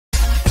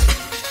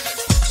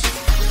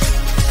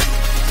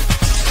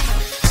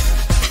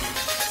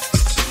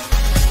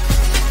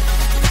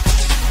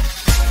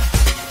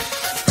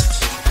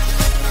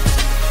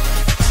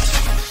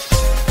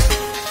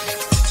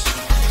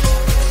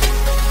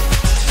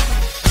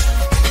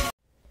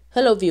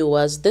Hello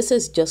viewers, this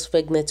is Just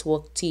Fake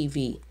Network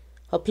TV,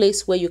 a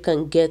place where you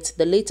can get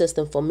the latest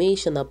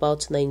information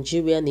about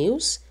Nigeria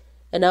news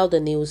and all the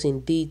news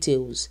in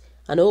details.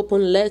 An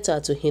open letter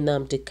to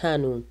Nnamdi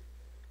Kanu.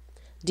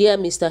 Dear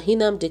Mr.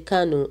 Nnamdi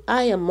Kanu,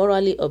 I am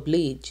morally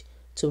obliged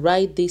to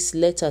write this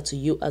letter to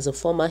you as a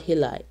former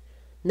Hilai.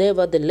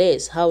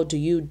 Nevertheless, how do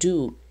you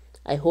do?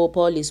 I hope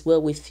all is well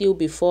with you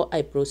before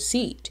I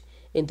proceed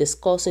in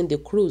discussing the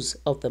cruise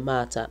of the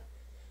matter.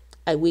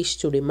 I wish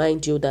to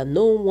remind you that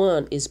no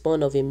one is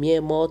born of a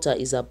mere mortal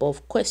is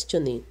above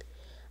questioning,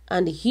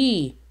 and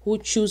he who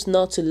choose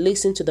not to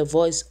listen to the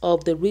voice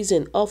of the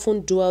reason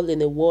often dwell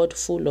in a world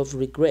full of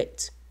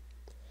regret.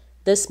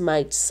 This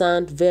might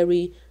sound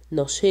very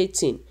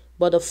nauseating,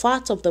 but the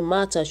fact of the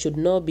matter should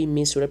not be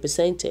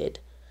misrepresented.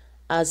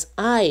 As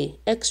I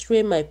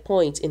explain my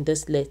point in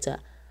this letter,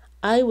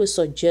 I will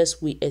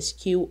suggest we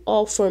eschew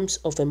all forms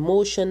of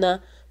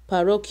emotional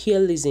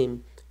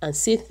parochialism and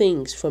see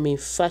things from a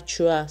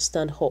factual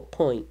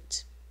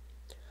standpoint.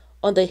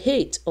 On the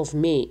 8th of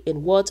May,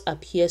 in what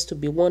appears to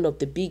be one of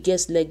the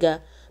biggest legal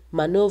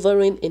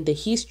maneuvering in the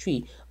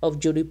history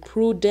of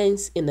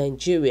jurisprudence in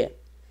Nigeria,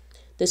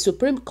 the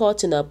Supreme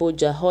Court in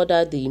Abuja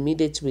ordered the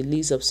immediate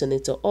release of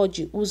Senator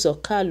Orji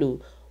Uzor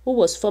Kalu, who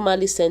was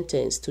formerly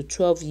sentenced to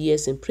 12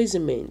 years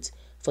imprisonment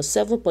for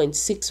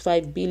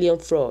 7.65 billion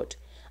fraud.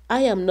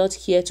 I am not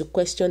here to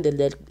question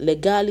the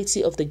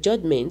legality of the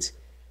judgment,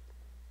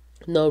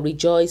 nor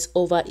rejoice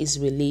over his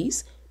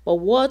release, but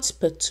what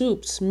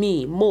perturbs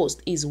me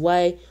most is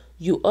why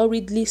you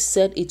hurriedly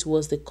said it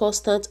was the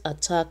constant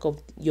attack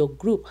of your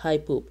group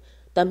HIPOP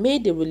that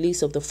made the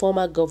release of the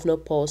former governor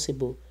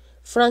possible.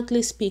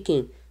 Frankly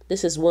speaking,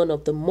 this is one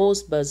of the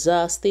most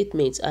bizarre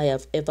statements I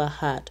have ever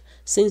heard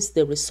since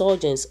the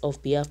resurgence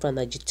of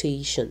Biafran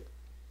agitation.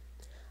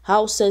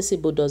 How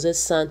sensible does it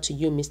sound to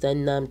you, Mr.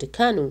 Nnamdi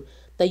Kanu,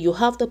 that you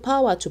have the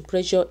power to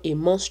pressure a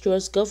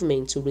monstrous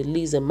government to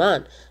release a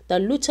man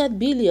that looted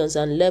billions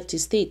and left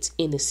his state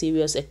in a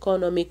serious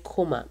economic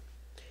coma,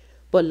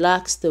 but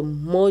lacks the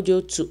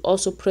mojo to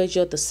also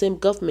pressure the same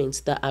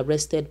government that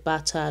arrested,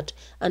 battered,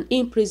 and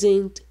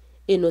imprisoned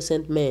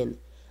innocent men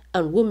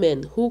and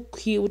women who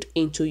keyed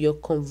into your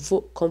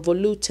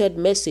convoluted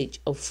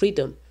message of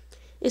freedom?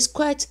 Is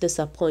quite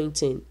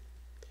disappointing.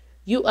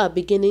 You are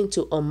beginning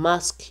to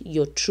unmask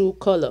your true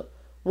color.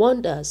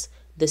 Wonders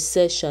the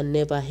search shall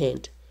never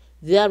end.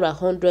 There are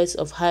hundreds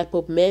of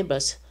HIPOP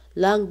members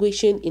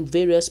languishing in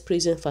various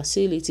prison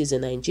facilities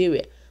in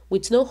Nigeria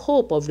with no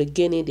hope of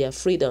regaining their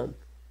freedom.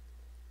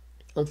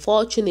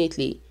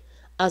 Unfortunately,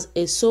 as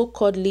a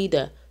so-called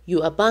leader,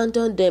 you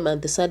abandoned them and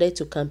decided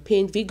to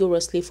campaign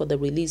vigorously for the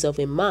release of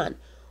a man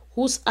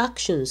whose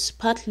actions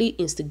partly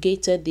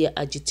instigated their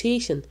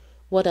agitation.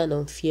 What an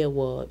unfair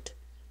word.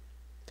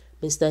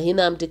 Mr.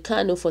 Nnamdi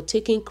Kanu, for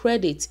taking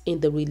credit in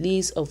the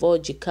release of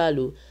Orji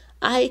Kalu,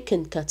 I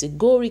can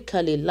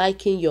categorically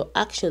liken your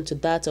action to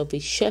that of a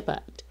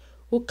shepherd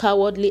who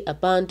cowardly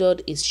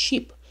abandoned his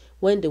sheep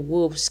when the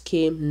wolves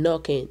came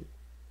knocking.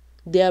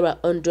 There are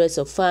hundreds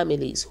of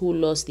families who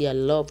lost their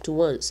loved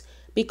ones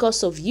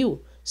because of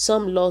you.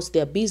 Some lost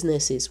their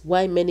businesses,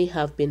 while many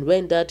have been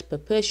rendered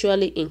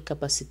perpetually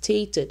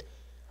incapacitated,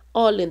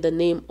 all in the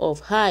name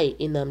of "Hi,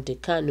 Nnamdi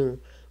Kanu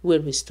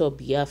will restore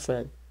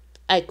Biafran."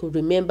 I could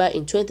remember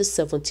in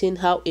 2017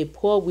 how a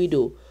poor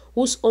widow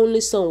whose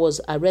only son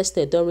was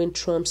arrested during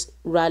Trump's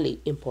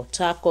rally in Port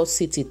Harcourt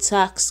City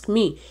tasked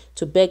me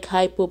to beg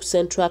HIPOP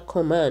Central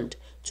Command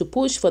to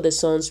push for the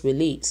son's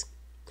release.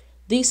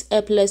 This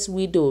helpless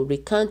widow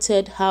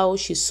recounted how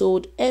she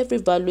sold every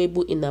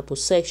valuable in her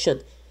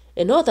possession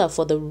in order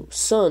for the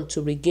son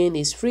to regain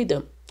his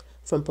freedom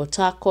from Port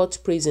Harcourt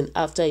prison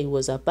after he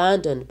was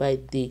abandoned by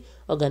the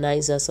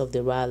organizers of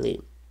the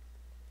rally.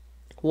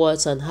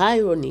 What an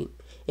irony!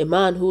 A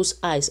man whose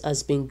eyes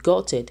has been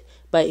gutted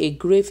by a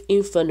grave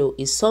inferno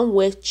is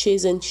somewhere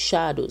chasing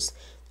shadows.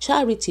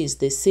 Charities,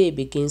 they say,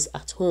 begins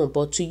at home,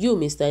 but to you,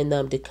 Mr.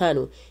 Nnamdi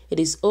Kanu, it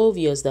is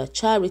obvious that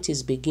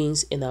charities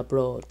begins in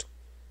abroad.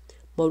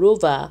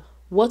 Moreover,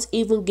 what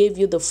even gave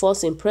you the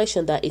false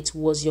impression that it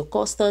was your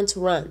constant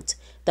rant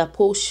that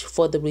pushed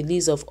for the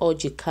release of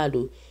Orji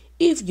Kalu?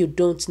 If you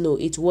don't know,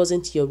 it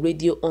wasn't your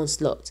radio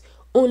onslaught.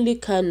 Only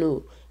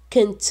Kanu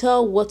can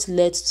tell what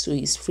led to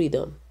his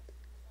freedom.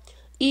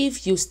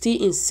 If you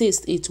still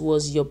insist it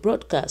was your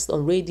broadcast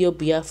on Radio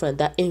Biafran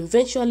that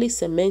eventually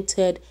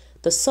cemented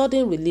the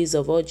sudden release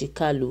of Orji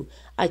Kalu,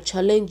 I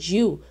challenge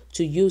you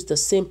to use the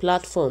same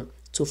platform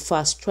to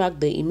fast-track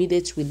the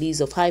immediate release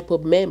of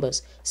HIPOP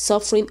members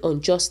suffering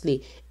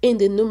unjustly in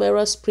the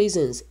numerous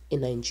prisons in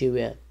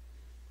Nigeria.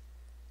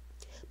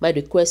 My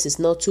request is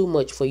not too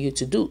much for you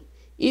to do.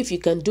 If you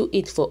can do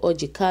it for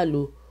Orji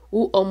Kalu,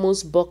 who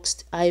almost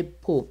boxed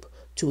HIPOP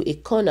to a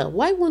corner,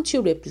 why won't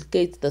you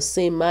replicate the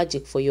same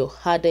magic for your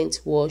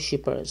ardent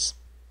worshippers?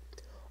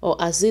 Or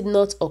has it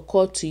not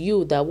occurred to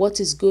you that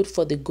what is good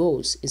for the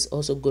goose is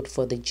also good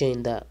for the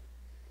gender?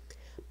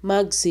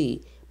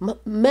 Magzi,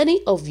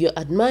 many of your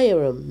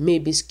admirers may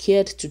be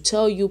scared to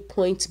tell you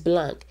point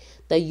blank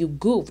that you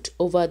goofed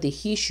over the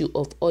issue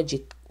of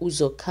Orji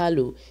Uzo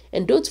Kalu.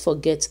 And don't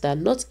forget that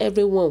not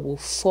everyone will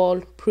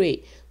fall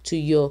prey to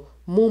your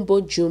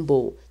mumbo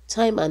jumbo.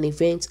 Time and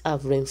events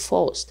have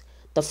reinforced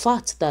the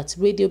fact that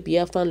Radio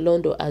Biafran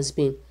London has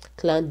been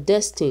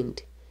clandestine,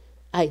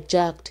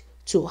 hijacked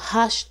to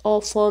hash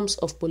all forms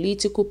of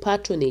political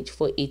patronage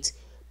for its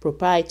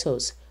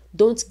proprietors.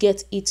 Don't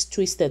get it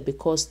twisted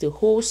because the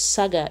whole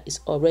saga is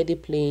already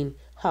playing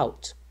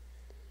out.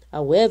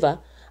 However,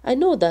 I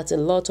know that a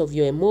lot of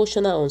your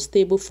emotional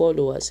unstable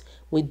followers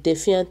will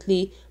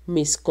defiantly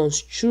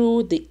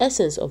misconstrue the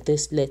essence of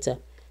this letter.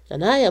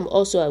 And I am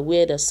also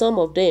aware that some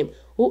of them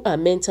who are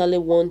mentally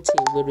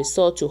wanting will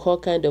resort to all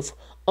kinds of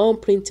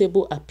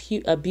unprintable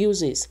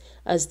abuses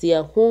as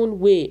their own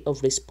way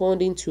of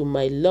responding to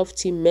my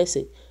lofty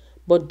message.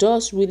 But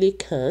does really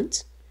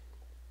count?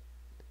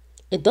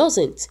 It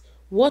doesn't.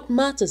 What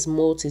matters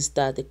most is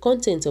that the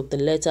content of the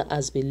letter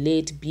has been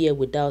laid bare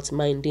without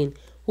minding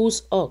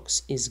whose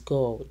ox is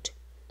God.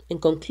 In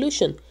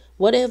conclusion,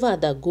 whatever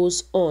that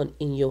goes on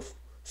in your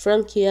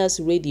Frankia's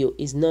radio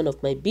is none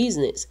of my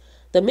business.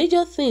 The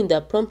major thing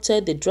that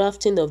prompted the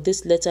drafting of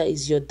this letter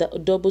is your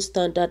double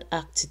standard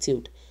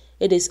attitude.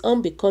 It is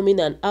unbecoming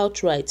and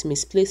outright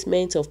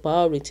misplacement of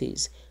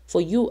priorities for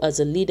you as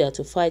a leader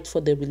to fight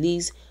for the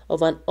release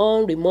of an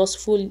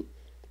unremorseful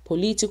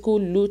political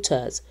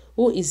looters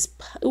who is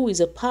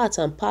a part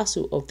and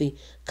parcel of the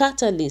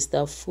catalyst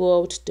that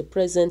fueled the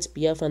present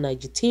Biafran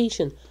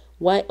agitation,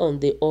 while on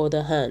the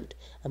other hand,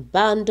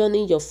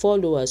 abandoning your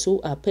followers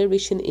who are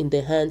perishing in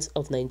the hands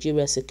of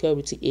Nigeria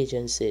security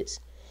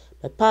agencies.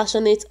 My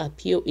passionate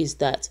appeal is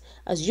that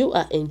as you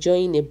are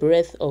enjoying a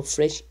breath of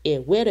fresh air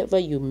wherever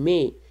you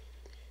may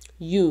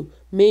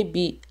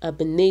be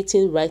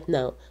hibernating right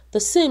now, the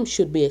same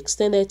should be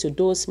extended to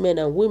those men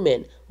and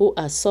women who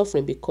are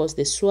suffering because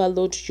they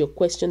swallowed your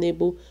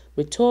questionable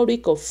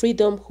rhetoric of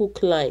freedom hook,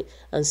 line,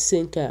 and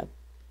sinker.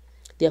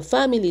 Their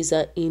families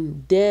are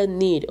in dire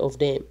need of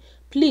them.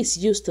 Please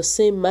use the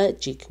same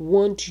magic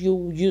wand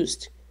you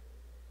used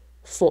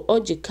for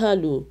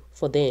Ojikalu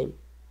for them.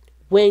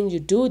 When you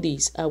do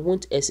this, I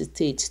won't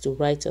hesitate to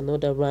write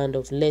another round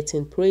of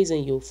letter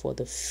praising you for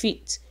the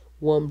feat.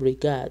 Warm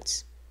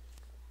regards.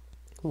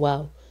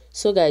 Wow.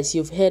 So guys,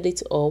 you've heard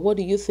it all. What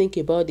do you think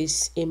about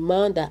this? A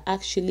man that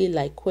actually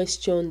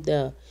questioned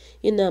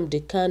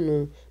Nnamdi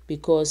Kanu,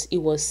 because he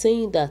was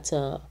saying that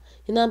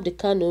Nnamdi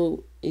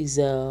Kanu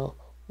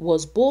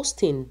was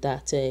boasting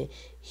that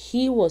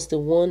he was the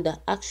one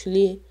that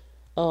actually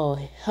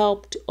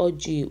helped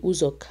Orji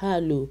Uzor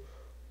Kalu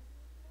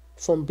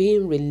from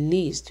being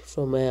released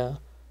from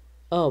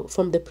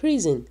the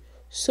prison.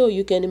 So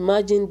you can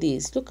imagine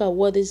this. Look at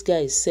what this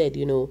guy said,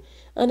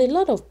 And a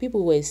lot of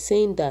people were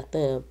saying that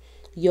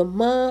you're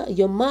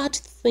mad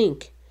to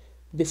think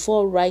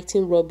before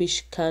writing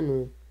rubbish.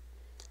 Kanu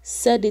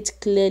said it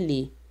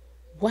clearly.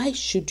 Why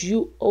should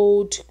you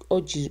hold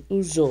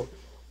Uzo?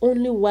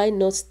 Only why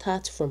not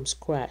start from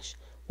scratch?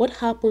 What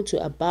happened to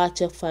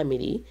Abacha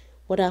family?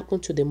 What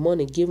happened to the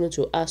money given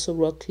to Aso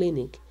Rock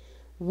Clinic,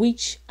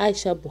 which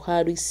Aisha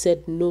Buhari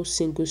said no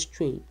single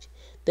string?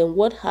 Then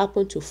what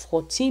happened to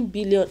 14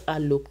 billion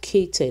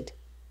allocated?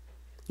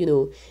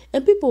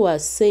 And people are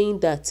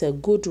saying that a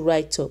good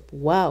write-up.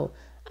 Wow,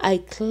 I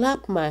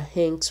clap my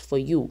hands for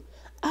you.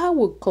 I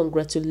will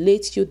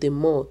congratulate you the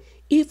more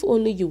if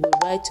only you will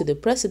write to the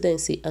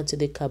presidency and to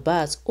the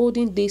cabals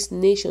holding this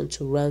nation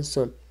to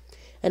ransom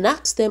and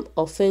ask them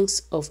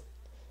offense of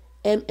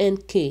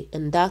MNK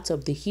and that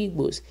of the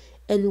Igbos,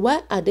 and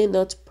why are they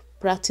not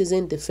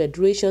practicing the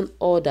federation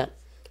order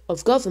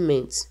of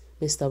governments,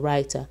 Mr.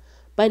 Writer?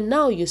 By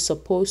now you're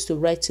supposed to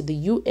write to the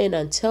UN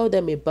and tell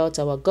them about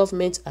our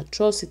government's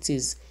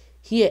atrocities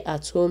here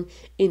at home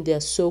in their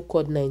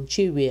so-called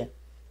Nigeria.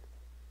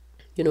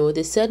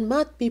 They said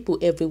mad people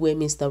everywhere,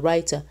 Mr.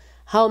 Writer.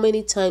 How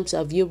many times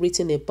have you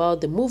written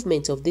about the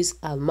movement of these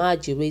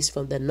Almajiris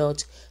from the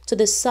north to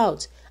the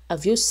south?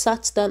 Have you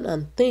sat down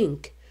and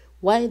think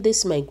why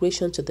this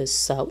migration to the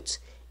south,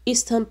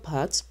 eastern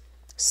parts,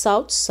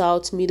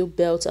 south, middle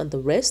belt and the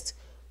rest?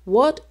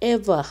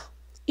 Whatever.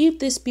 If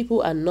these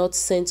people are not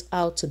sent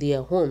out to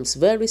their homes,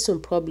 very soon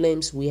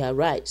problems will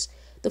arise.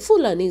 The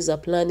Fulanis are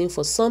planning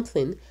for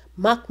something.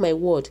 Mark my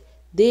word,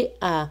 they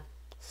are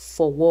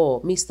for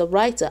war. Mr.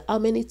 Writer, how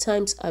many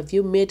times have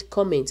you made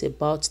comments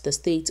about the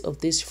state of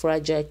this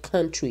fragile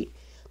country?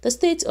 The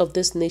state of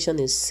this nation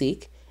is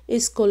sick,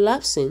 is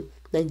collapsing.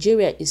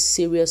 Nigeria is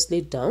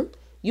seriously down.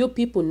 You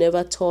people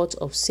never thought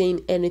of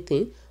saying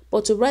anything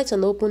but to write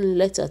an open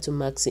letter to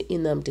Maxi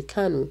Nnamdi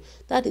Kanu.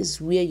 That is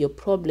where your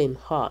problem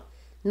are.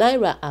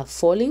 Naira are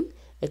falling,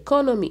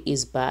 economy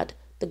is bad,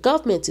 the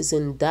government is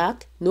in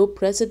dark, no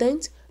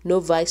president, no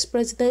vice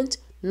president,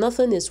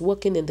 nothing is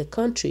working in the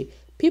country.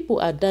 People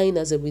are dying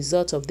as a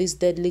result of this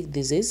deadly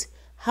disease.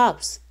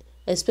 Perhaps,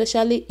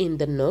 especially in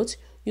the north,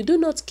 you do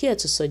not care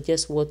to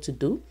suggest what to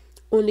do,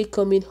 only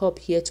coming up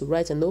here to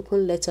write an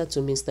open letter to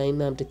Mr.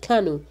 Nnamdi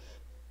Kanu.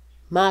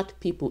 Mad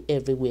people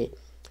everywhere.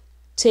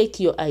 Take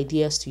your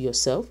ideas to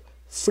yourself.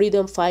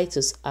 Freedom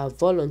fighters are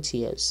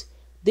volunteers.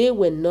 They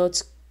were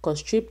not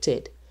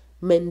conscripted.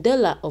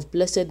 Mandela of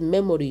blessed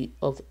memory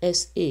of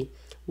SA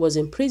was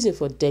in prison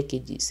for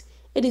decades.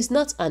 It is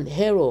not an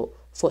error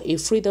for a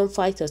freedom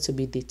fighter to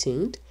be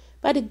detained.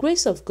 By the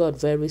grace of God,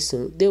 very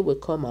soon they will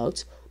come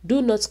out.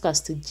 Do not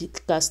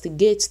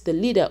castigate the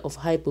leader of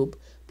IPOB.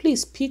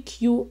 Please pick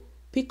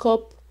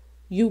up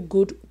you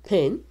good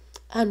pen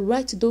and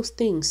write those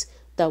things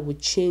that will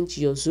change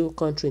your zoo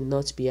country,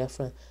 not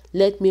Biafra.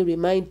 Let me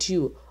remind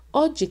you,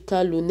 Orji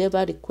Kanu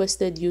never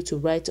requested you to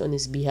write on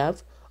his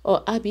behalf,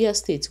 or Abia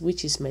State,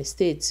 which is my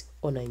state,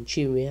 or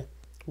Nigeria.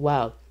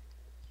 Wow.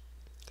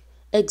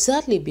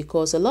 Exactly,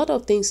 because a lot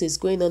of things is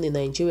going on in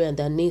Nigeria and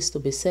that needs to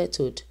be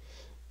settled.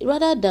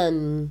 Rather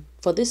than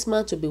for this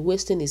man to be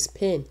wasting his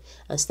pen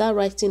and start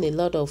writing a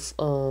lot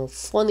of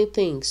funny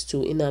things to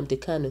Nnamdi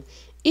Kanu,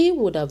 he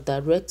would have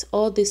directed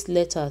all these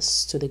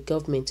letters to the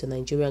government, to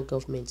Nigerian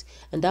government,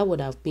 and that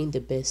would have been the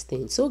best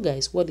thing. So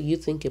guys, what do you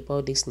think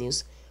about this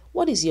news?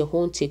 What is your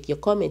own take? Your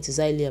comment is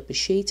highly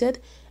appreciated,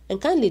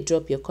 and kindly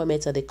drop your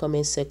comment at the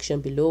comment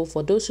section below.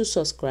 For those who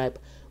subscribe,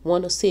 I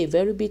want to say a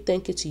very big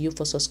thank you to you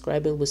for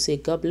subscribing. We'll say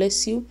God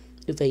bless you.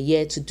 If you're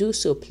yet to do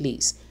so,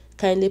 please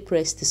kindly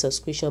press the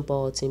subscription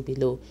button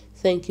below.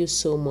 Thank you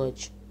so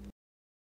much.